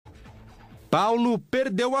Paulo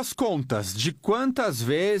perdeu as contas de quantas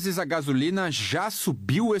vezes a gasolina já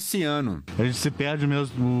subiu esse ano. A gente se perde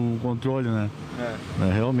mesmo o controle, né?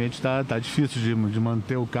 Realmente tá difícil de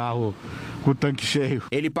manter o carro com o tanque cheio.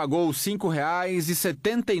 Ele pagou R$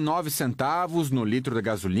 5,79 no litro da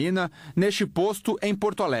gasolina neste posto em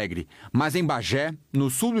Porto Alegre. Mas em Bagé, no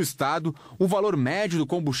sul do estado, o valor médio do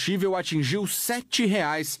combustível atingiu R$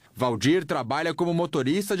 7,00. Valdir trabalha como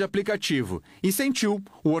motorista de aplicativo e sentiu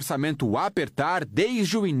o orçamento apertar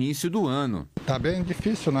desde o início do ano. Tá bem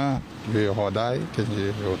difícil, né? De rodar aí,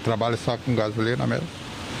 eu trabalho só com gasolina mesmo.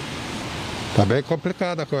 Tá bem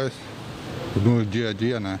complicada a coisa. No dia a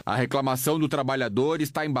dia, né? A reclamação do trabalhador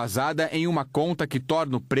está embasada em uma conta que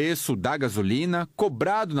torna o preço da gasolina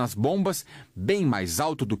cobrado nas bombas bem mais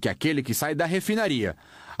alto do que aquele que sai da refinaria.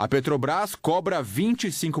 A Petrobras cobra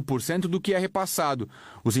 25% do que é repassado.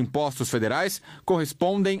 Os impostos federais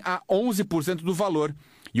correspondem a 11% do valor.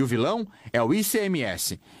 E o vilão é o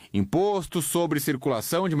ICMS, imposto sobre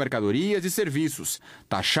circulação de mercadorias e serviços,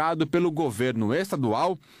 taxado pelo governo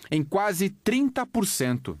estadual em quase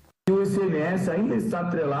 30%. O ICMS ainda está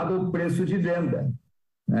atrelado ao preço de venda,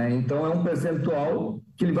 né? Então é um percentual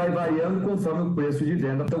que ele vai variando conforme o preço de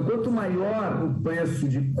venda. Então, quanto maior o preço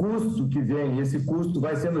de custo que vem, esse custo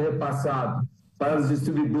vai sendo repassado para as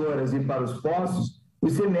distribuidoras e para os postos, o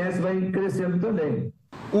ICMS vai crescendo também.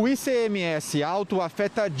 O ICMS alto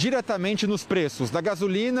afeta diretamente nos preços da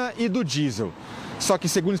gasolina e do diesel. Só que,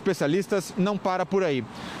 segundo especialistas, não para por aí.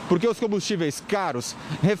 Porque os combustíveis caros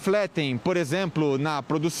refletem, por exemplo, na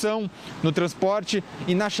produção, no transporte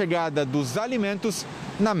e na chegada dos alimentos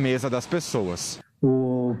na mesa das pessoas.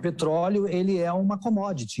 O petróleo, ele é uma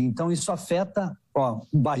commodity, então isso afeta o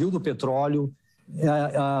barril do petróleo,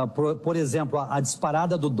 por exemplo, a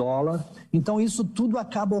disparada do dólar. Então isso tudo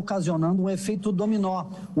acaba ocasionando um efeito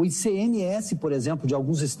dominó. O ICMS, por exemplo, de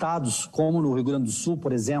alguns estados, como no Rio Grande do Sul,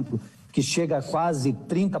 por exemplo, que chega a quase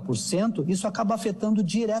 30%, isso acaba afetando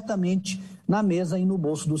diretamente na mesa e no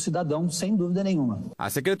bolso do cidadão, sem dúvida nenhuma. A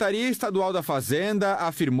Secretaria Estadual da Fazenda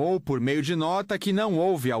afirmou por meio de nota que não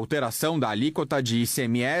houve alteração da alíquota de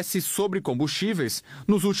ICMS sobre combustíveis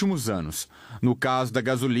nos últimos anos. No caso da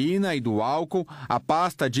gasolina e do álcool, a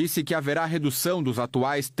pasta disse que haverá redução dos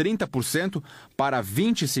atuais 30% para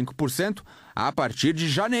 25% a partir de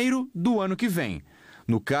janeiro do ano que vem.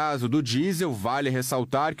 No caso do diesel, vale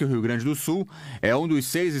ressaltar que o Rio Grande do Sul é um dos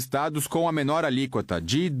 6 estados com a menor alíquota,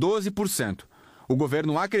 de 12%. O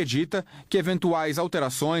governo acredita que eventuais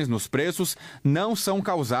alterações nos preços não são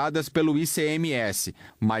causadas pelo ICMS,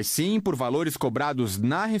 mas sim por valores cobrados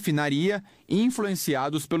na refinaria e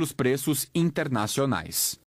influenciados pelos preços internacionais.